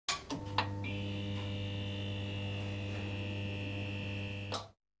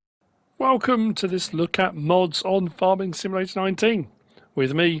Welcome to this look at mods on Farming Simulator 19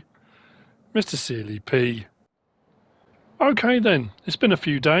 with me, Mr. Sealy P. Okay then, it's been a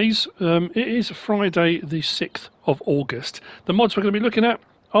few days. It is Friday the 6th of August. The mods we're going to be looking at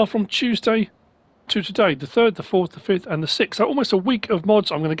are from Tuesday to today, the 3rd, the 4th, the 5th and the 6th. So almost a week of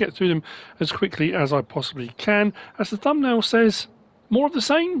mods. I'm going to get through them as quickly as I possibly can. As the thumbnail says, more of the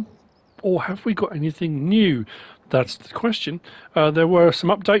same? Or have we got anything new? That's the question. There were some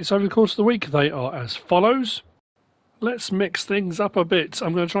updates over the course of the week. They are as follows. Let's mix things up a bit.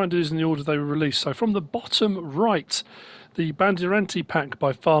 I'm going to try and do this in the order they were released. So from the bottom right, the Bandiranti pack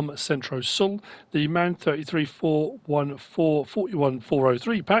by Farm Centro Sul, the Man 33 414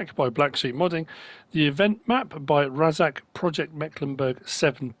 41403 pack by Black Sheep Modding, the event map by Razak Project Mecklenburg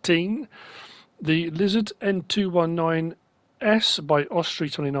 17, the Lizard N219 S by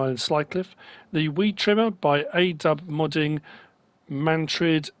Ostry29 and Slycliffe, the Weed Trimmer by AWModding,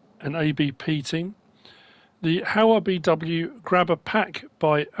 Mantrid and ABP Team, the Hauer BW Grabber Pack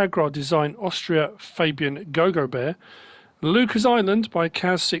by Agrar Design Austria Fabian Gogo Bear, Lucas Island by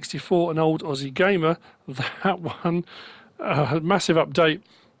Kaz64 and Old Aussie Gamer. That one, massive update.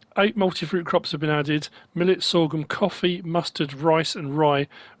 8 multi-fruit crops have been added: millet, sorghum, coffee, mustard, rice and rye.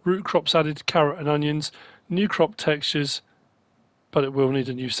 Root crops added: carrot and onions. New crop textures, but it will need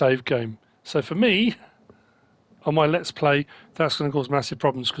a new save game. So for me, on my Let's Play, that's going to cause massive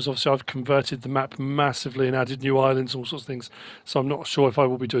problems because obviously I've converted the map massively and added new islands, all sorts of things. So I'm not sure if I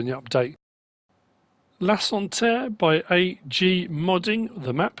will be doing the update. La Santerre by ANNABURGER,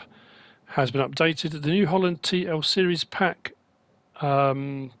 the map, has been updated. The new Holland TL Series pack,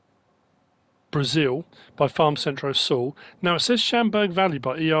 Brazil, by Farm Centro Sul. Now it says Schamberg Valley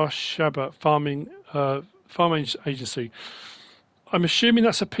by ER Shabba Farming Agency. I'm assuming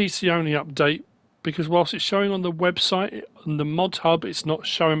that's a PC only update because whilst it's showing on the website, on the mod hub, it's not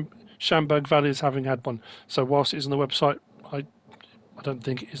showing Schamberg Valley as having had one. So whilst it's on the website, I don't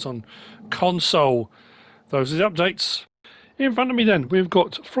think it is on console. Those are the updates. In front of me then, we've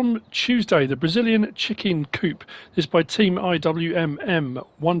got from Tuesday, the Brazilian Chicken Coop. This is by Team IWMM,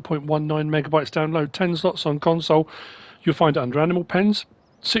 1.19 megabytes download, 10 slots on console. You'll find it under Animal Pens,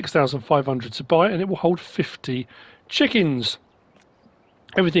 6,500 to buy, and it will hold 50 chickens.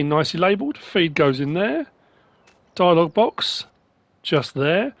 Everything nicely labelled. Feed goes in there. Dialogue box, just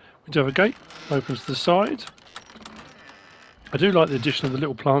there. We do have a gate, opens to the side. I do like the addition of the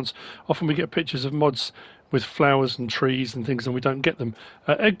little plants. Often we get pictures of mods with flowers and trees and things and we don't get them.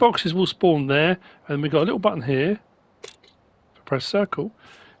 Egg boxes will spawn there, and we've got a little button here. Press circle.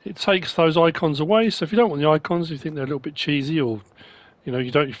 It takes those icons away, so if you don't want the icons, you think they're a little bit cheesy, or you know,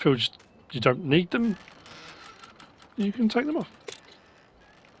 you feel you don't need them, you can take them off.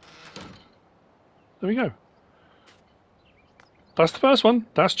 There we go. That's the first one.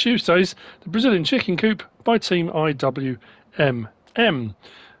 That's Tuesday's, the Brazilian Chicken Coop by Team IWMM.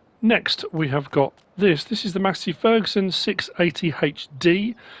 Next we have got this. This is the Massey Ferguson 680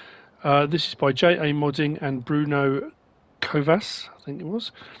 HD. This is by J.AModding and Bruno Covas, I think it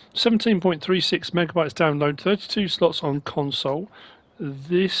was. 17.36 megabytes download, 32 slots on console.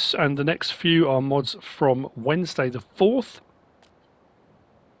 This and the next few are mods from Wednesday the 4th.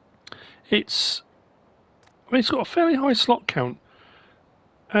 It's got a fairly high slot count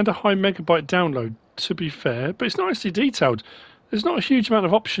and a high megabyte download, to be fair, but it's nicely detailed. There's not a huge amount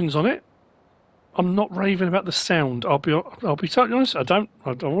of options on it. I'm not raving about the sound. I'll be totally honest. I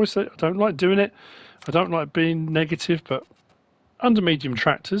always say I don't like doing it. I don't like being negative, but under medium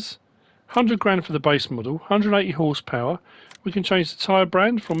tractors, 100 grand for the base model, 180 horsepower. We can change the tyre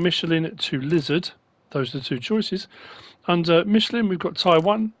brand from Michelin to Lizard. Those are the two choices. Under Michelin, we've got tyre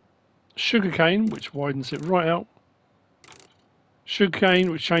 1. Sugarcane, which widens it right out. Sugarcane,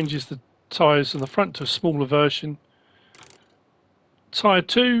 which changes the tyres on the front to a smaller version. Tyre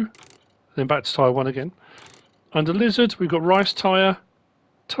 2, then back to tyre 1 again. Under Lizard, we've got rice tyre,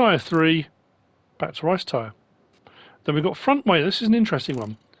 tyre 3, back to rice tyre. Then we've got front weight. This is an interesting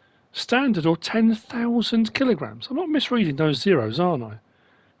one. Standard or 10,000 kilograms. I'm not misreading those zeros, aren't I?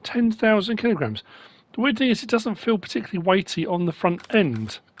 10,000 kilograms. The weird thing is it doesn't feel particularly weighty on the front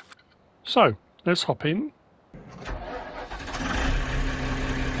end. So, let's hop in.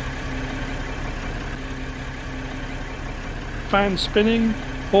 Fan spinning,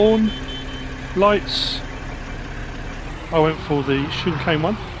 horn, lights. I went for the sugarcane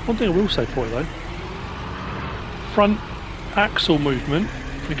one. One thing I will say for it though, front axle movement.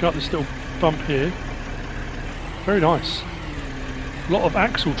 If we got this little bump here, very nice. A lot of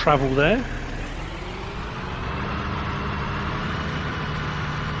axle travel there.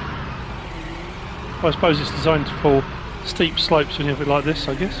 I suppose it's designed for steep slopes when you have it like this,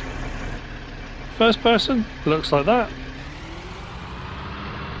 I guess. first person? Looks like that.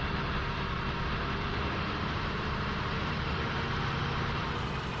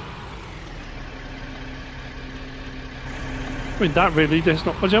 I mean, that really, there's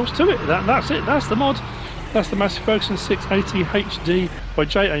not much else to it. That's it. That's the mod. That's the Massey Ferguson 680 HD by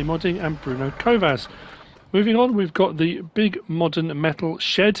J.AModding and Bruno Covas. Moving on, we've got the big modern metal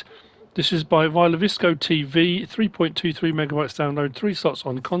shed. This is by WylewiskoTv, 3.23 megabytes download, 3 slots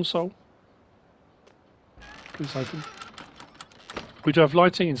on console. Please open. We do have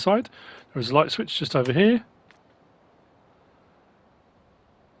lighting inside. There is a light switch just over here.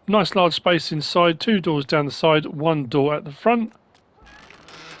 Nice large space inside, 2 doors down the side, 1 door at the front.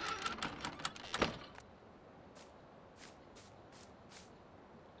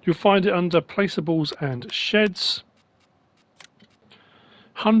 You'll find it under placeables and sheds.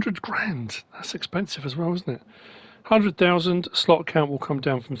 100 grand. That's expensive as well, isn't it? 100,000. Slot count will come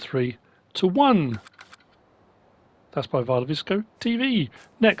down from 3 to 1. That's by WylewiskoTv.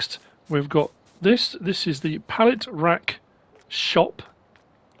 Next, we've got this. This is the Pallet Rack Shop.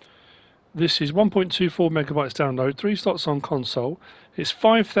 This is 1.24 megabytes download, 3 slots on console. It's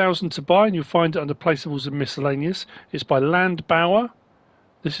 5,000 to buy, and you'll find it under placeables and miscellaneous. It's by Landbauer.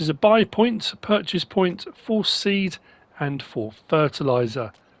 This is a buy point, purchase point for seed and for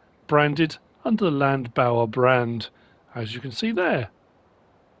fertilizer, branded under the Landbauer brand, as you can see there.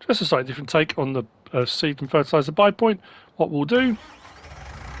 Just a slightly different take on the seed and fertilizer buy point. What we'll do,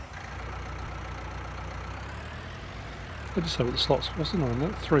 let's just have what the slots wasn't on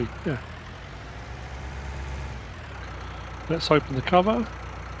that. 3, yeah. Let's open the cover.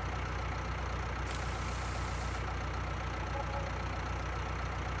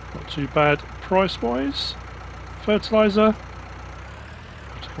 Not too bad price-wise. Fertilizer. I'll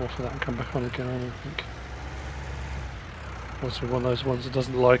have to come off of that and come back on again, I don't think. Also one of those ones that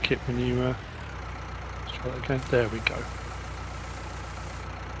doesn't like it when you... let's try that again. There we go.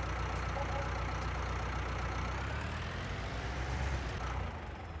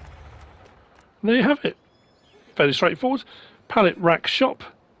 And there you have it. Fairly straightforward. Pallet Rack Shop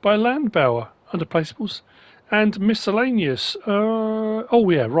by Landbauer under placeables and miscellaneous. Oh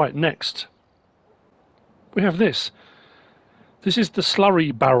yeah, right, next we have this. This is the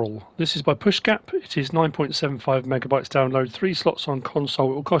Slurry barrel. This is by Puszkap. It is 9.75 megabytes download, 3 slots on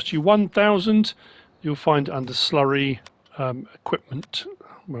console. It will cost you 1,000. You'll find it under Slurry equipment.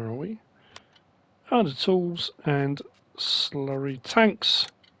 Where are we? Under tools and Slurry tanks.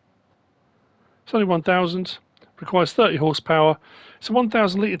 It's only 1,000. Requires 30 horsepower. It's a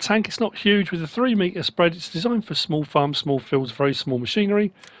 1,000 litre tank. It's not huge with a 3 metre spread. It's designed for small farms, small fields, very small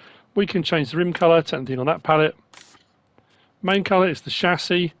machinery. We can change the rim colour to anything on that pallet. Main colour is the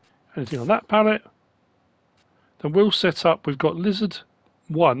chassis. Anything on that pallet. Then we'll set up. We've got Lizard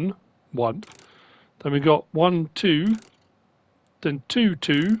 1. Then we've got 1, 2. Then 2,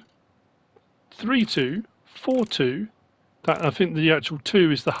 2. 3, 2. 4, 2. That, I think the actual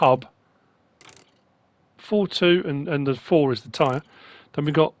 2 is the hub. 4, 2, and the 4 is the tyre. Then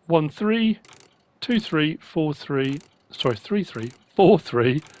we've got 1, 3, 2, 3, 4, 3, sorry, 3, 3, 4,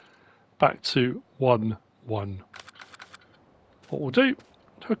 3, back to 1, 1. What we'll do,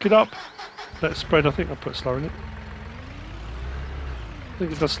 hook it up, let it spread. I think I'll put slurry in it. I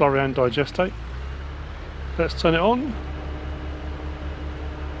think it does slurry and digestate. Let's turn it on.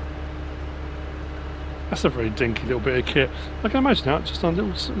 That's a very dinky little bit of kit. I can imagine that, just on a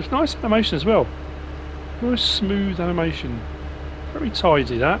little, it's nice animation as well. Nice smooth animation. Very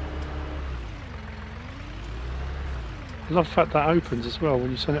tidy, that. I love the fact that opens as well when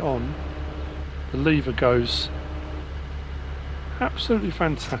you turn it on. The lever goes. Absolutely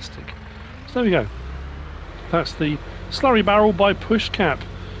fantastic. So there we go. That's the Slurry barrel by Puszkap.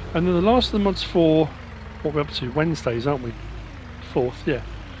 And then the last of the mods for what we're up to, Wednesdays, aren't we? 4th, yeah.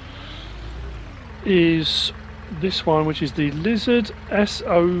 Is this one, which is the Lizard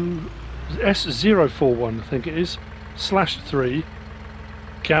S041, I think it is, /3,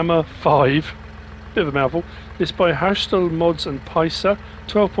 Gama 5, bit of a mouthful. It's by HajstelMods and Picer,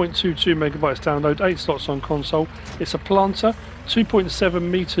 12.22 megabytes download, 8 slots on console. It's a planter, 2.7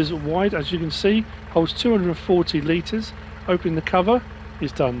 meters wide, as you can see, holds 240 litres. Opening the cover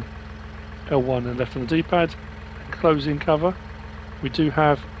is done L1 and left on the D-pad, and closing cover. We do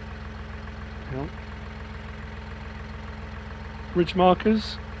have, hang on, ridge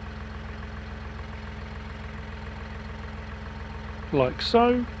markers. Like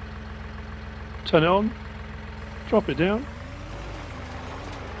so. Turn it on. Drop it down.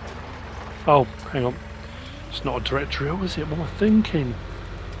 Oh, hang on. It's not a direct drill, is it? What am I thinking?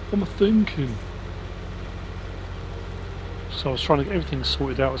 What am I thinking? So I was trying to get everything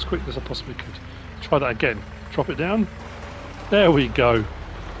sorted out as quick as I possibly could. Try that again. Drop it down. There we go.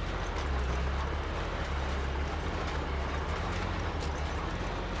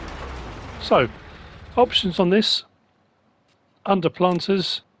 So, options on this. Under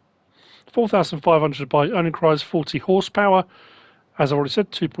planters, 4,500 to buy, only requires 40 horsepower. As I already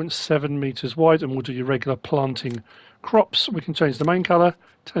said, 2.7 meters wide, and we'll do your regular planting crops. We can change the main colour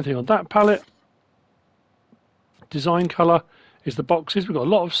to anything on that pallet. Design colour is the boxes. We've got a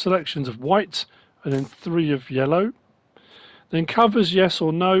lot of selections of white and then 3 of yellow. Then covers, yes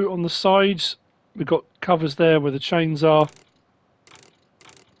or no on the sides. We've got covers there where the chains are.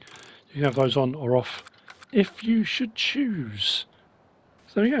 You can have those on or off if you should choose.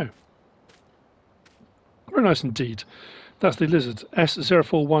 So there we go. Very nice indeed. That's the Lizard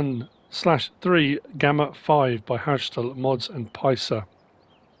S041/3 Gama 5 by HajstelMods and Picer.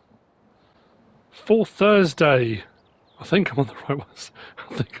 For Thursday. I think I'm on the right ones.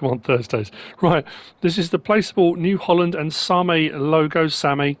 I think I'm on Thursdays. Right, this is the Placeable New Holland and Same logos.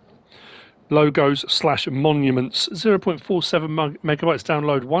 Same logos/monuments. 0.47 megabytes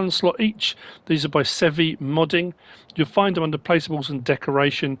download, 1 slot each. These are by SEVIMODDING. You'll find them under Placeables and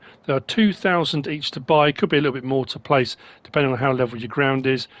Decoration. There are 2,000 each to buy. Could be a little bit more to place, depending on how level your ground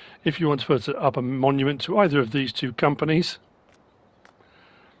is. If you want to put up a monument to either of these two companies.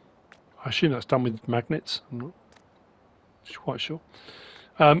 I assume that's done with magnets. I'm not quite sure.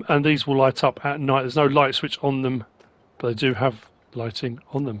 And these will light up at night. There's no light switch on them, but they do have lighting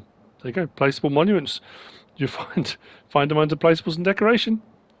on them. There you go, Placeable monuments. You find them under Placeables and Decoration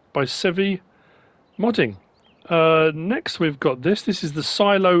by SEVIMODDING. Next we've got this. This is the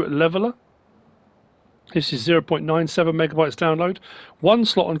Silo Leveler. This is 0.97 megabytes download. 1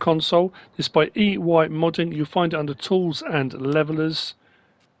 slot on console. This is by EYModding. You'll find it under Tools and Levelers.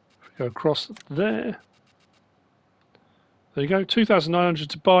 If we go across there. There you go, 2,900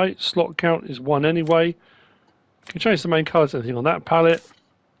 to buy. Slot count is 1 anyway. You can change the main colour to anything on that pallet.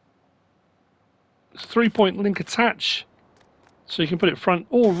 It's a 3-point link attach, so you can put it front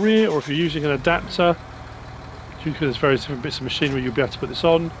or rear, or if you're using an adapter, there's various different bits of machinery you'll be able to put this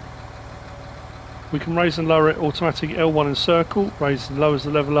on. We can raise and lower it automatic L1 and circle, raise and lowers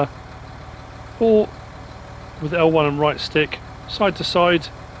the leveler, or with L1 and right stick, side to side,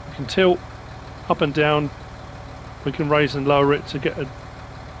 you can tilt up and down. We can raise and lower it to get a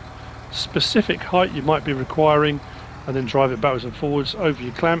specific height you might be requiring, and then drive it backwards and forwards over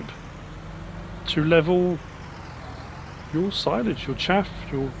your clamp to level your silage, your chaff,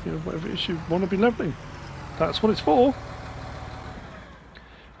 your whatever it is you want to be levelling. That's what it's for,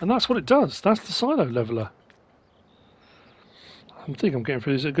 and that's what it does. That's the silo leveler. I think I'm getting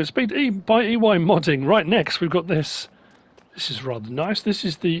through this at a good speed. By EYModding. Right, next we've got this. This is rather nice. This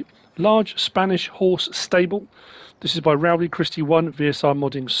is the Large Spanish Horse Stable. This is by WylewiskoTv VSR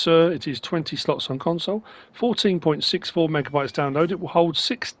Modding Sir. It is 20 slots on console, 14.64 megabytes download. It will hold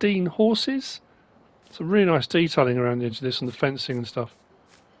 16 horses. Some really nice detailing around the edge of this and the fencing and stuff.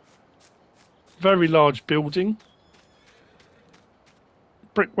 Very large building.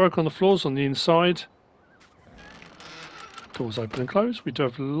 Brickwork on the floors on the inside. Doors open and close. We do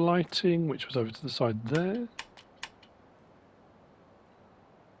have lighting, which was over to the side there.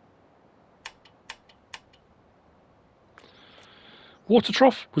 Water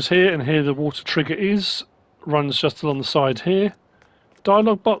trough was here, and here the water trigger is. Runs just along the side here.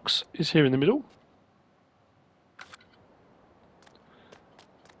 Dialogue box is here in the middle.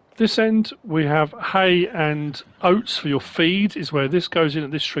 This end we have hay and oats for your feed, is where this goes in at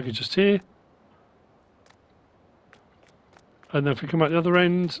this trigger just here. And then if we come out the other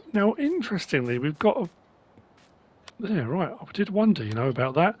end, now interestingly we've got a... There, right, I did wonder,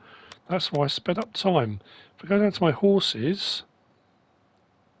 about that. That's why I sped up time. If I go down to my horses...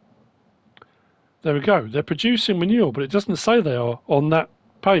 There we go. They're producing manure, but it doesn't say they are on that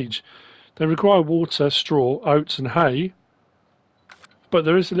page. They require water, straw, oats and hay. But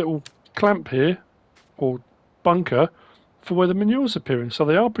there is a little clamp here, or bunker, for where the manure's appearing. So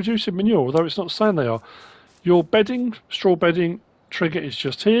they are producing manure, although it's not saying they are. Your bedding, straw bedding trigger is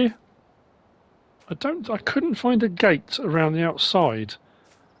just here. I couldn't find a gate around the outside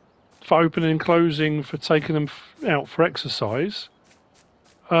for opening and closing, for taking them out for exercise.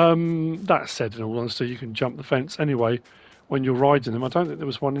 That said, in all honesty, you can jump the fence anyway when you're riding them. I don't think there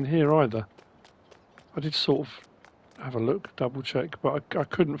was one in here either. I did sort of have a look, double check, but I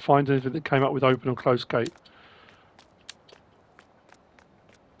couldn't find anything that came up with open or closed gate.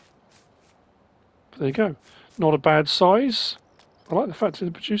 But there you go. Not a bad size. I like the fact that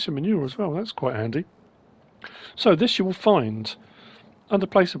they're producing manure as well. That's quite handy. So this you will find under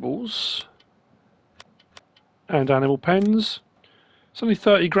Placeables and animal pens. It's only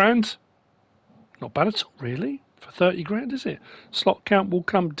 30 grand. Not bad at all, really, for 30 grand, is it? Slot count will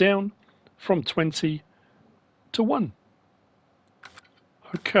come down from 20 to 1.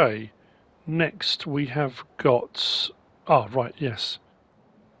 Okay, next we have got... Ah, right, yes.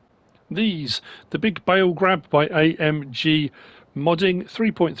 These, the big Bale grab by AMG Modding,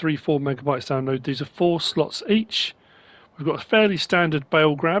 3.34 megabytes download. These are 4 slots each. We've got a fairly standard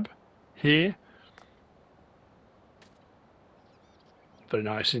Bale grab here. Very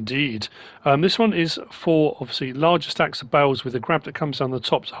nice indeed. This one is for obviously larger stacks of bales with a grab that comes down the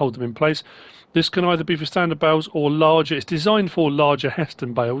top to hold them in place. This can either be for standard bales or larger. It's designed for larger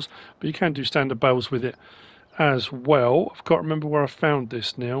Heston bales, but you can do standard bales with it as well. I've got to remember where I found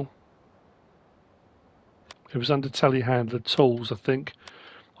this now. It was under telehandler tools, I think.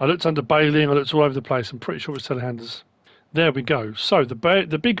 I looked under baling, I looked all over the place. I'm pretty sure it was telehandlers. There we go. So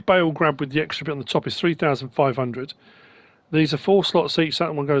the big Bale grab with the extra bit on the top is 3,500. These are 4 slots each,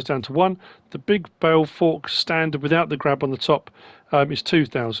 that one goes down to 1. The big Bale fork standard without the grab on the top is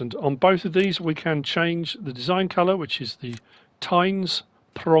 2,000. On both of these we can change the design colour, which is the tines,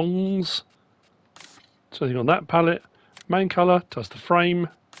 prongs. So on that pallet, main colour does the frame.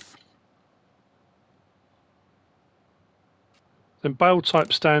 Then bale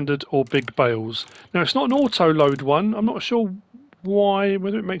type standard or big bales. Now it's not an auto load one. I'm not sure why,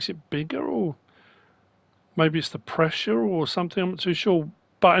 whether it makes it bigger or maybe it's the pressure or something. I'm not too sure.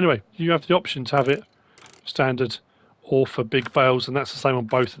 But anyway, you have the option to have it standard or for big bales, and that's the same on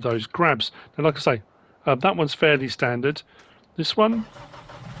both of those grabs. Now, like I say, that one's fairly standard. This one,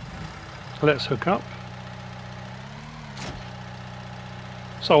 let's hook up.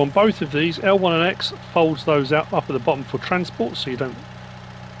 So on both of these, L1 and X folds those out up at the bottom for transport, so you don't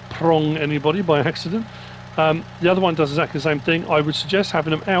prong anybody by accident. The other one does exactly the same thing. I would suggest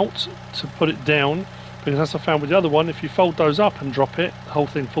having them out to put it down, because as I found with the other one, if you fold those up and drop it, the whole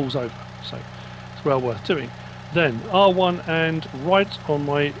thing falls over. So it's well worth doing. Then R1 and right on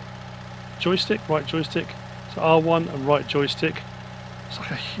my joystick, right joystick. So R1 and right joystick. It's like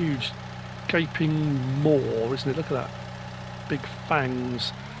a huge gaping maw, isn't it? Look at that. Big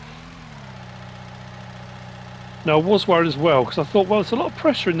fangs. Now I was worried as well, because I thought, well, it's a lot of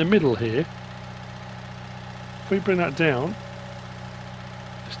pressure in the middle here. If we bring that down,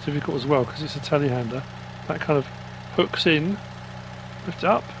 it's difficult as well because it's a telehandler. That kind of hooks in, lift it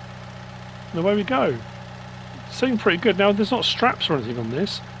up, and away we go. Seemed pretty good. Now there's not straps or anything on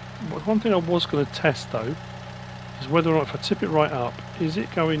this. One thing I was going to test though is whether or not if I tip it right up, is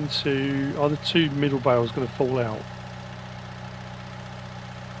it going to, are the 2 middle bales going to fall out?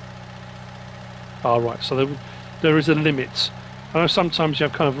 Ah, right, so there is a limit. I know sometimes you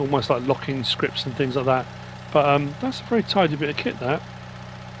have kind of almost like locking scripts and things like that, but that's a very tidy bit of kit, that.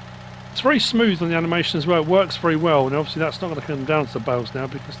 It's very smooth on the animation as well, it works very well, and obviously that's not going to come down to the bales now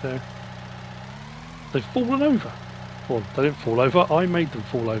because they've fallen over. Well, they didn't fall over, I made them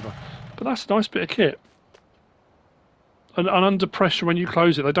fall over. But that's a nice bit of kit. And under pressure when you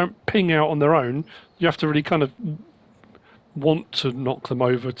close it, they don't ping out on their own, you have to really kind of want to knock them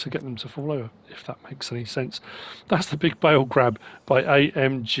over to get them to fall over, if that makes any sense. That's the big Bale grab by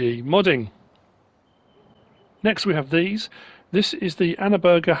AMG Modding. Next we have these. This is the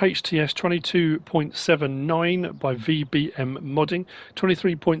ANNABURGER HTS 22.79 by VEVERKY,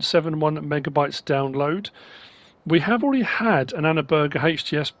 23.71 megabytes download. We have already had an ANNABURGER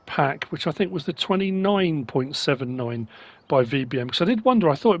HTS pack, which I think was the 29.79 by VBM, because I did wonder,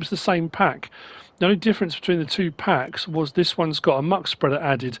 I thought it was the same pack. The only difference between the 2 packs was this one's got a muck spreader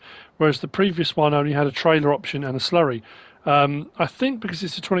added, whereas the previous one only had a trailer option and a slurry. I think because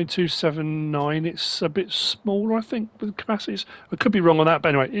it's a 22.79, it's a bit smaller, I think, with capacities. I could be wrong on that,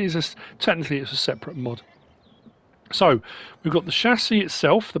 but anyway, technically it's a separate mod. So we've got the chassis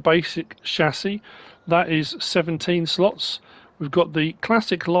itself, the basic chassis, that is 17 slots. We've got the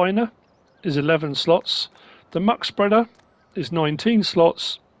classic liner, is 11 slots. The muck spreader is 19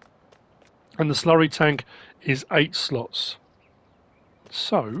 slots. And the slurry tank is 8 slots.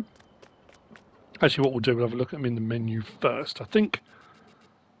 So, actually what we'll do, we'll have a look at them in the menu first, I think.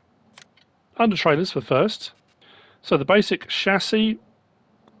 Under trailers for first. So the basic chassis,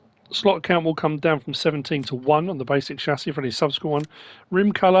 slot count will come down from 17 to 1 on the basic chassis for any subsequent one.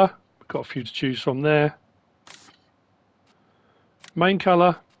 Rim colour, we've got a few to choose from there. Main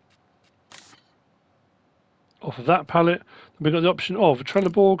colour, off of that pallet. We've got the option of a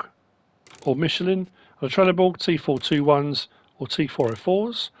Trelleborg, or Michelin, or Trelleborg T421s or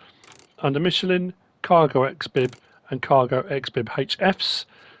T404s. Under Michelin, Cargo XBib and Cargo XBib HFs.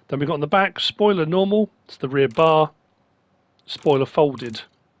 Then we've got on the back, spoiler normal, it's the rear bar, spoiler folded.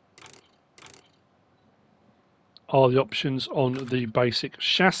 are the options on the basic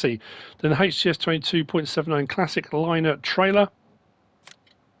chassis. Then the HTS 22.79 Classic Liner Trailer.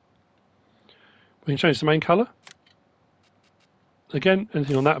 We can change the main colour. Again,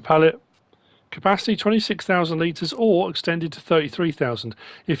 anything on that pallet. Capacity 26,000 litres or extended to 33,000.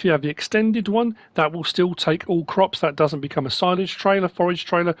 If you have the extended one, that will still take all crops. That doesn't become a silage trailer, forage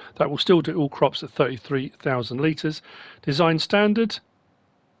trailer. That will still do all crops at 33,000 litres. Design standard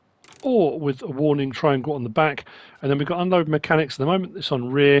or with a warning triangle on the back. And then we've got unload mechanics. At the moment it's on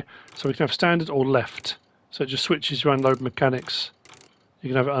rear, so we can have standard or left. So it just switches your unload mechanics. You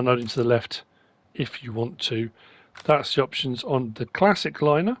can have it unloading to the left if you want to. That's the options on the classic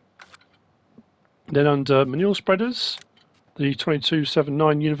liner. Then under manure spreaders, the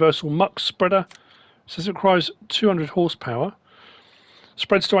 22.79 Universal Muck Spreader says it requires 200 horsepower.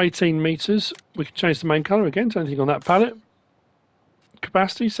 Spreads to 18 metres. We can change the main colour again to anything on that pallet.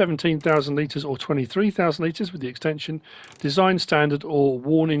 Capacity 17,000 litres or 23,000 litres with the extension. Design standard or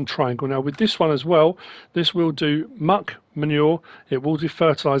warning triangle. Now with this one as well, this will do muck, manure, it will do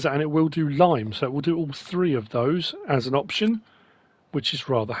fertiliser and it will do lime. So it will do all three of those as an option, which is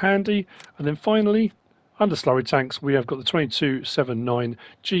rather handy. And then finally, under slurry tanks, we have got the 22.79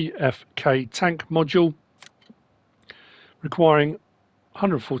 GFK tank module requiring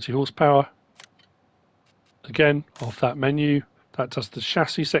 140 horsepower. Again, off that menu, that does the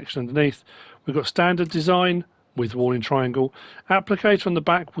chassis section underneath. We've got standard design with warning triangle. Applicator on the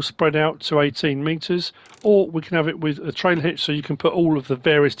back will spread out to 18 metres, or we can have it with a trailer hitch, so you can put all of the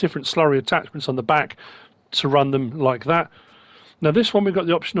various different slurry attachments on the back to run them like that. Now this one we've got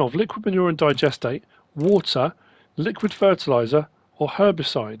the option of liquid manure and digestate, water, liquid fertiliser or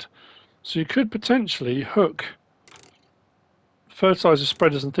herbicide. So you could potentially hook fertiliser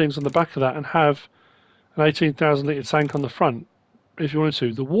spreaders and things on the back of that and have an 18,000 litre tank on the front if you wanted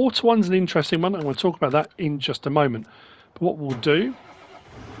to. The water one's an interesting one. I'm going to talk about that in just a moment. But what we'll do,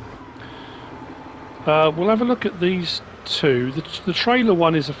 we'll have a look at these two. The trailer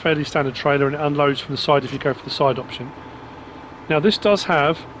one is a fairly standard trailer and it unloads from the side if you go for the side option. Now this does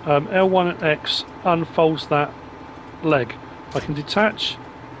have L1 and X unfolds that leg. I can detach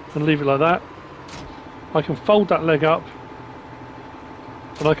and leave it like that. I can fold that leg up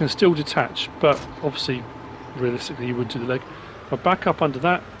and I can still detach, but obviously realistically you would do the leg. I back up under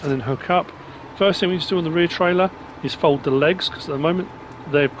that and then hook up. First thing we need to do on the rear trailer is fold the legs, because at the moment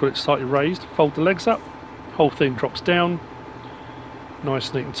they've got it slightly raised. Fold the legs up, whole thing drops down,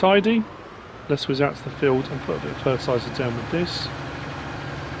 nice, neat and tidy. Let's whiz out to the field and put a bit of fertiliser down with this.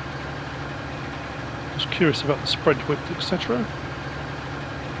 Just curious about the spread width, etc.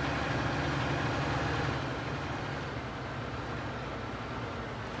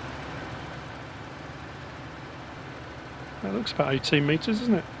 That looks about 18 metres,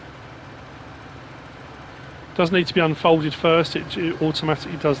 isn't it? Does need to be unfolded first. It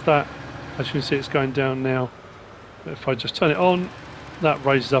automatically does that. As you can see, it's going down now. But if I just turn it on, that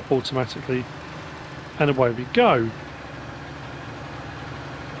raises up automatically. And away we go.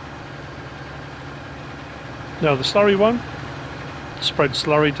 Now the slurry one, spread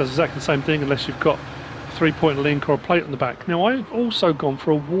slurry, does exactly the same thing unless you've got a 3-point link or a plate on the back. Now I've also gone for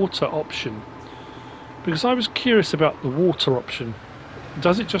a water option because I was curious about the water option.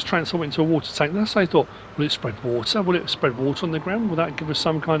 Does it just transform it into a water tank? That's what I thought. Will it spread water? Will it spread water on the ground? Will that give us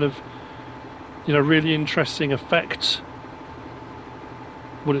some kind of, you know, really interesting effect?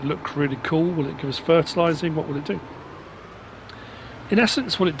 Will it look really cool? Will it give us fertilising? What will it do? In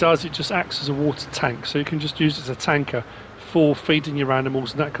essence, what it does, it just acts as a water tank. So you can just use it as a tanker for feeding your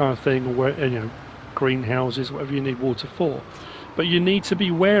animals and that kind of thing, or where, you know, greenhouses, whatever you need water for. But you need to be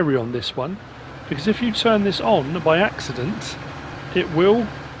wary on this one, because if you turn this on by accident, it will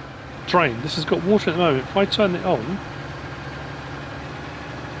drain. This has got water at the moment. If I turn it on,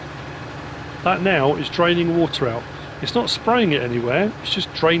 that now is draining water out. It's not spraying it anywhere, it's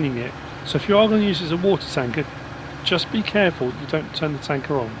just draining it. So if you are going to use it as a water tanker, just be careful that you don't turn the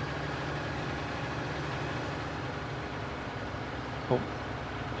tanker on. Oh,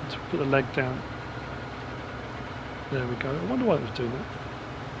 let's put the leg down. There we go. I wonder why it was doing that.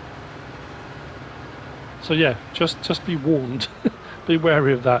 So yeah, just be warned. Be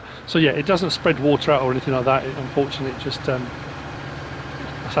wary of that. So yeah, it doesn't spread water out or anything like that. Unfortunately, it just I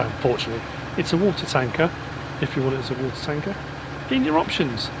say unfortunately, it's a water tanker. If you want it as a water tanker, in your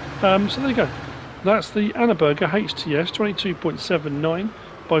options. So there you go. That's the ANNABURGER HTS 22.79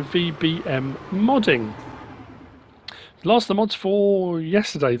 by WylewiskoTv. Last of the mods for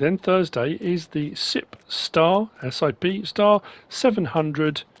yesterday, then Thursday, is the SIP Star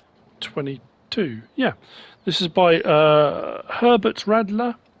 722. Yeah, this is by Herbert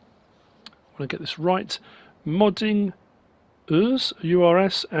Radler. I want to get this right. Modding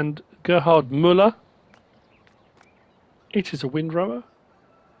URS and Gehard Müller. It is a windrower.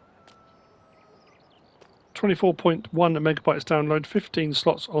 24.1 megabytes download, 15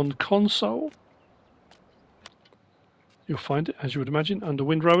 slots on console. You'll find it, as you would imagine, under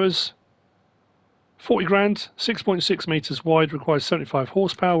windrowers. 40 grand, 6.6 meters wide, requires 75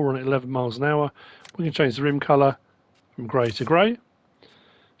 horsepower. We're on at 11 miles an hour. We can change the rim colour from grey to grey.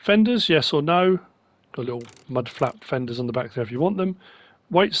 Fenders, yes or no. Got little mud flap fenders on the back there if you want them.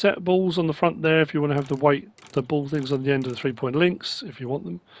 Weight set balls on the front there if you want to have the ball things on the end of the 3-point links if you want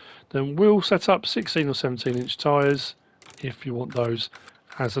them. Then wheel setup, 16 or 17 inch tyres if you want those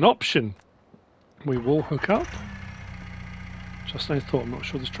as an option. We will hook up. Just a thought, I'm not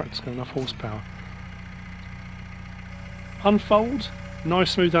sure this tractor's got enough horsepower. Unfold,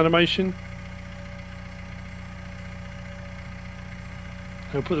 nice smooth animation.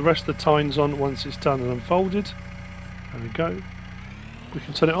 We'll put the rest of the tines on once it's done and unfolded. There we go. We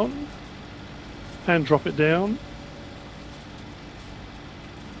can turn it on and drop it down.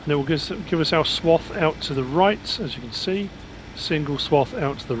 And it will give us our swath out to the right, as you can see. Single swath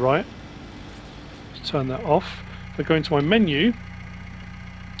out to the right. Let's turn that off. If I go into my menu,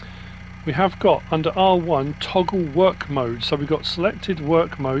 we have got under R1 toggle work mode. So we've got selected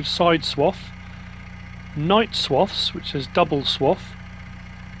work mode, side swath, night swaths, which is double swath.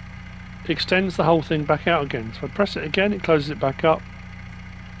 Extends the whole thing back out again. So I press it again, it closes it back up.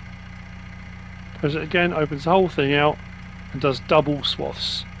 Press it again, opens the whole thing out and does double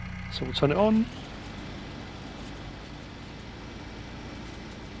swaths. So we'll turn it on.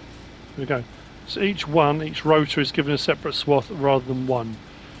 There we go. So each rotor is given a separate swath rather than one.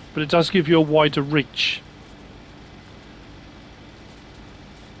 But it does give you a wider reach.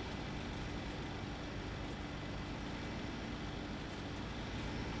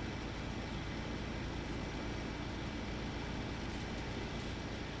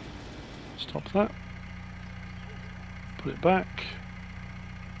 Stop that. Put it back.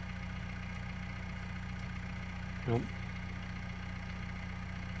 Yep.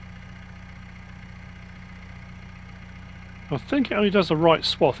 I think it only does a right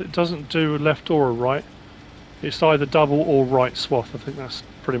swath. It doesn't do a left or a right. It's either double or right swath. I think that's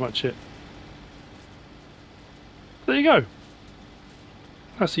pretty much it. There you go.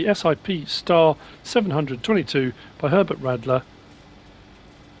 That's the SIP Star 722 by Herbert Radler.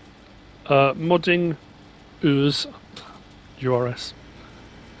 Modding URS.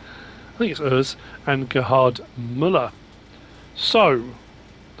 I think it's URS and Gehard Müller. So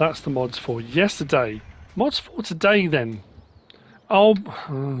that's the mods for yesterday. Mods for today then. Oh,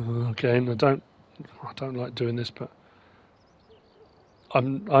 again, I don't like doing this, but I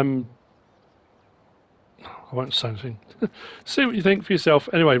won't say anything. See what you think for yourself.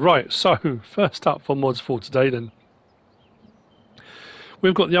 Anyway, right. So first up for mods for today then.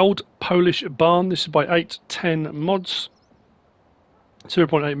 We've got the old Polish barn. This is by 810mods.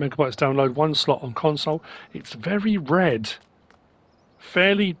 0.8 megabytes download, 1 slot on console. It's very red.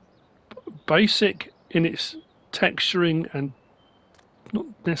 Fairly basic in its texturing and not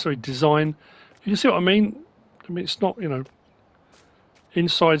necessarily design. You can see what I mean? I mean, it's not, you know,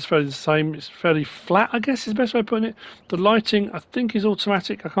 inside's fairly the same. It's fairly flat, I guess is the best way of putting it. The lighting, I think, is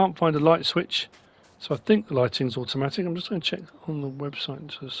automatic. I can't find a light switch. So I think the lighting's automatic. I'm just going to check on the website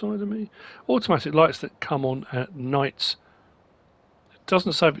to the side of me. Automatic lights that come on at night. It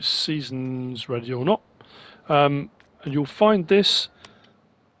doesn't say if it's seasons ready or not. And you'll find this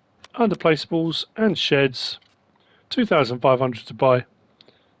under Placeables and Sheds. 2,500 to buy.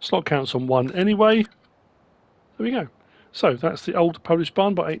 Slot counts on 1 anyway. There we go. So that's the old Polish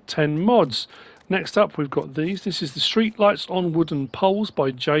barn by 810mods. Next up, we've got these. This is the Street Lights on Wooden Poles by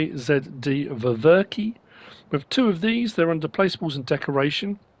JZD VEVERKY. We have 2 of these. They're under Placeables and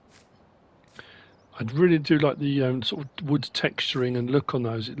Decoration. I really do like the sort of wood texturing and look on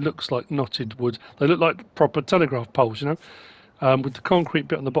those. It looks like knotted wood. They look like proper telegraph poles, you know, with the concrete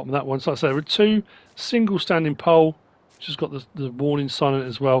bit on the bottom of that one. So like I say, there are 2 single standing pole, which has got the warning sign on it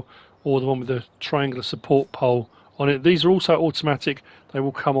as well, or the one with the triangular support pole on it. These are also automatic. They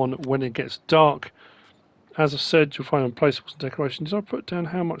will come on when it gets dark. As I said, you'll find on Placeables and Decoration. Did I put down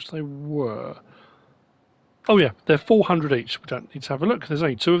how much they were? Oh yeah, they're 400 each. We don't need to have a look. There's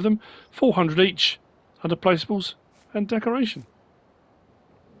only 2 of them. 400 each under Placeables and Decoration.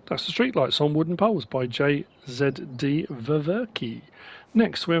 That's the Street Lights on Wooden Poles by JZD VEVERKY.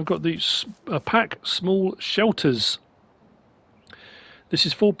 Next, we've got the Pack Small Shelters. This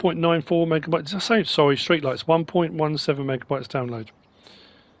is 4.94 megabytes. Did I say? Sorry, Streetlights, 1.17 megabytes download.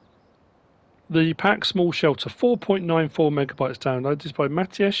 The Pack Small Shelter, 4.94 megabytes download. This is by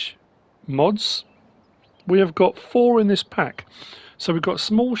Matej Mods. we have got 4 in this pack. So we've got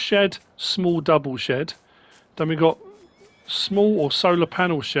small shed, small double shed. Then we've got small or solar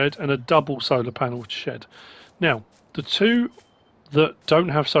panel shed and a double solar panel shed. Now, the 2 that don't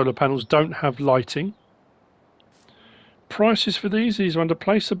have solar panels don't have lighting. Prices for these are under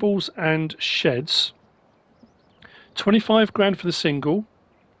placeables and sheds. 25 grand for the single,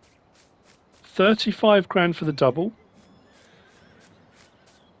 35 grand for the double.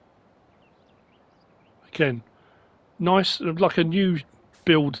 Again, nice, like a new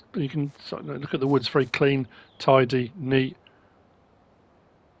build. You can look at the wood's very clean, tidy, neat.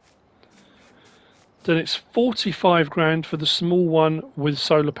 Then it's 45 grand for the small one with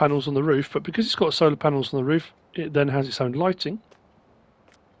solar panels on the roof, but because it's got solar panels on the roof, it then has its own lighting.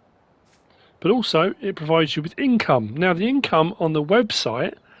 But also, it provides you with income. Now, the income on the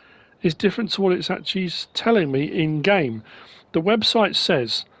website is different to what it's actually telling me in-game. The website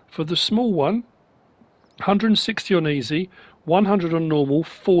says, for the small one, 160 on easy, 100 on normal,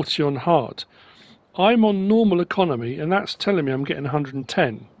 40 on hard. I'm on normal economy, and that's telling me I'm getting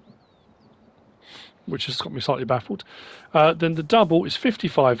 110. Which has got me slightly baffled. Then the double is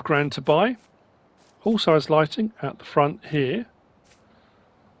 55 grand to buy. Also has lighting at the front here.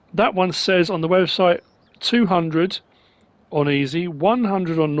 That one says on the website 200 on easy,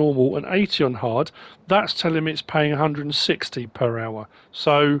 100 on normal and 80 on hard. That's telling me it's paying 160 per hour.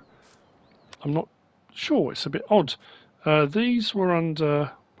 So I'm not sure. It's a bit odd. These were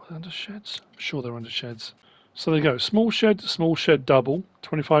under sheds? I'm sure they're under sheds. So there you go. Small shed double.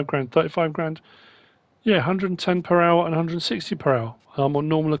 25 grand, 35 grand. Yeah, 110 per hour and 160 per hour. I'm on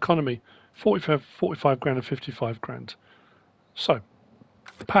normal economy. 45 grand and 55 grand. So,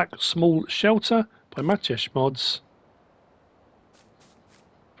 pack small shelter by HajstelMods.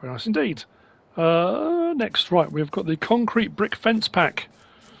 Very nice indeed. Next, right, we've got the concrete brick fence pack.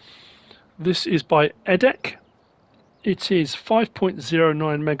 This is by Edek. It is 5.09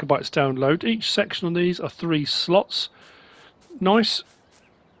 megabytes download. Each section on these are 3 slots. Nice,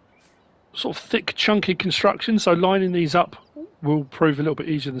 sort of thick, chunky construction. So lining these up will prove a little bit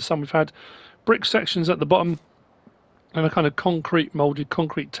easier than some we've had. Brick sections at the bottom and a kind of concrete molded,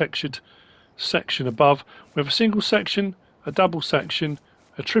 concrete textured section above. We have a single section, a double section,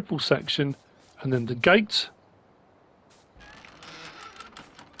 a triple section, and then the gate.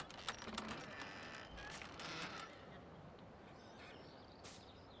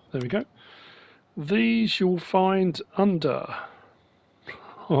 There we go. These you'll find under...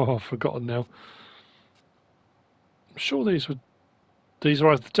 Oh, I've forgotten now. I'm sure these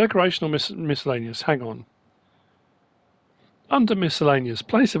are either decoration or miscellaneous. Hang on. Under miscellaneous,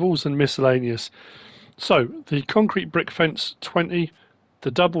 placeables and miscellaneous. So the concrete brick fence 20,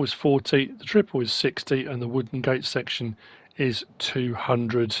 the double is 40, the triple is 60, and the wooden gate section is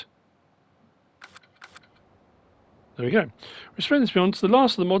 200. There we go. Which brings me on to the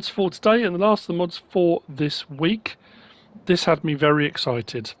last of the mods for today and the last of the mods for this week. This had me very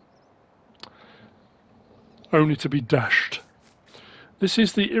excited. Only to be dashed. This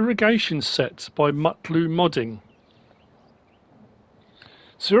is the irrigation set by MutluModding.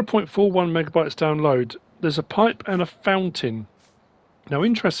 0.41 megabytes download. There's a pipe and a fountain. Now,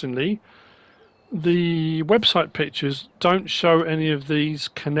 interestingly, the website pictures don't show any of these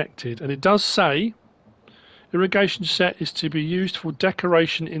connected, and it does say irrigation set is to be used for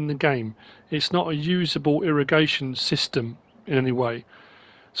decoration in the game. It's not a usable irrigation system in any way.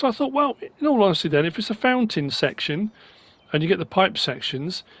 So I thought, well, in all honesty then, if it's a fountain section and you get the pipe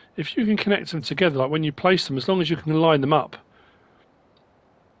sections, if you can connect them together, like when you place them, as long as you can line them up,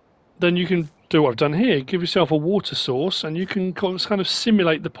 then you can do what I've done here. Give yourself a water source and you can kind of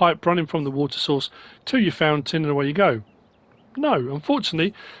simulate the pipe running from the water source to your fountain and away you go. No,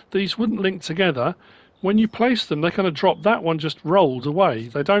 unfortunately, these wouldn't link together. When you place them, they kind of drop. That one just rolled away.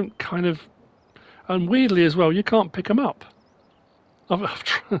 They don't kind of... And weirdly as well, you can't pick them up.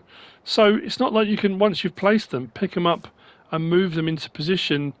 So it's not like you can, once you've placed them, pick them up and move them into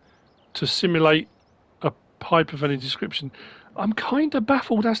position to simulate a pipe of any description. I'm kind of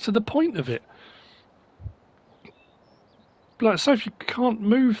baffled as to the point of it. Like, so if you can't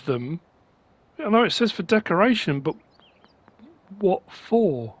move them, I know it says for decoration, but what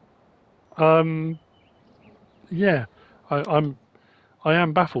for? Yeah, I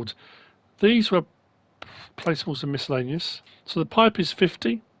am baffled. These were placeables and miscellaneous. So the pipe is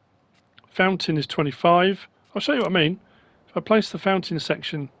 50, fountain is 25. I'll show you what I mean. If I place the fountain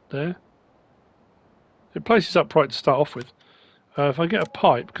section there, it places upright to start off with. If I get a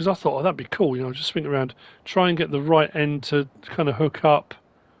pipe, because I thought, oh, that'd be cool, you know, just swing around, try and get the right end to kind of hook up,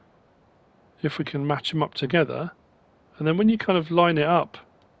 if we can match them up together. And then when you kind of line it up,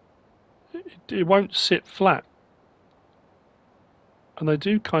 it won't sit flat. And they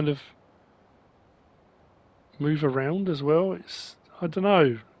do kind of move around as well. It's, I don't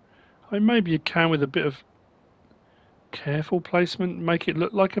know. I mean, maybe you can with a bit of careful placement make it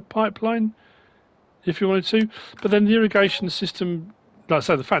look like a pipeline if you wanted to. But then the irrigation system, like I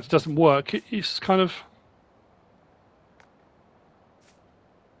say, the fact it doesn't work, it's kind of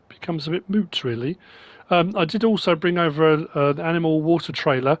becomes a bit moot, really. I did also bring over an animal water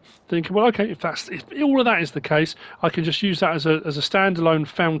trailer, thinking, well, okay, if all of that is the case, I can just use that as a standalone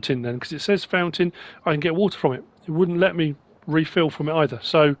fountain then, because it says fountain, I can get water from it. It wouldn't let me refill from it either.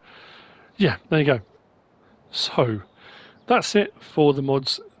 So, yeah, there you go. So, that's it for the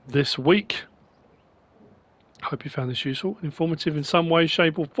mods this week. Hope you found this useful and informative in some way,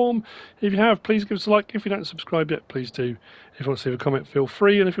 shape or form. If you have, please give us a like. If you don't subscribe yet, please do. If you want to leave a comment, feel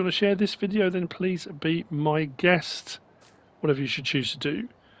free. And if you want to share this video, then please be my guest. Whatever you should choose to do.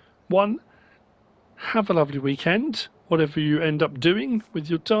 1, have a lovely weekend, whatever you end up doing with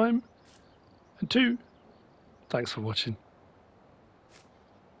your time. And 2, thanks for watching.